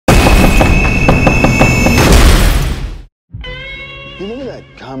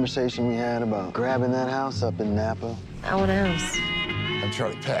that conversation we had about grabbing that house up in Napa? I want a house. I'm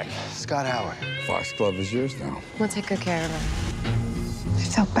Charlie Peck. Scott Howard. Foxglove is yours now. We'll take good care of him. I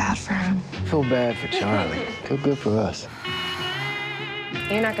feel bad for him. Feel bad for Charlie. Feel good for us.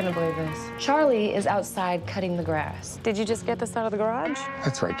 You're not gonna believe this. Charlie is outside cutting the grass. Did you just get this out of the garage?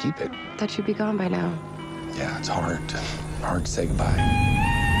 That's where I keep it. Thought you'd be gone by now. Yeah, it's hard to say goodbye.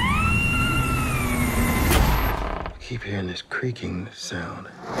 I keep hearing this creaking sound.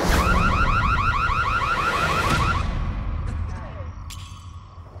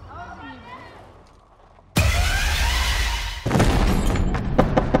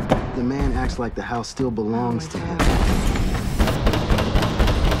 The man acts like the house still belongs to him.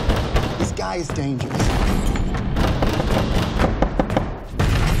 This guy is dangerous.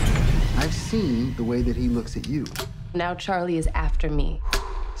 I've seen the way that he looks at you. Now Charlie is after me.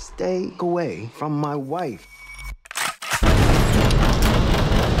 Stay away from my wife.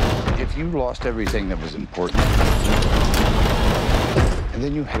 If you lost everything that was important, and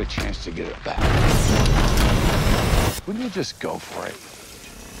then you had a chance to get it back, wouldn't you just go for it?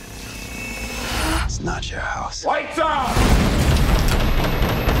 It's not your house. Lights off!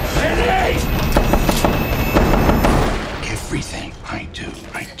 Ready! Everything I do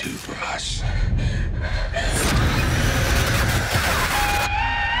for us.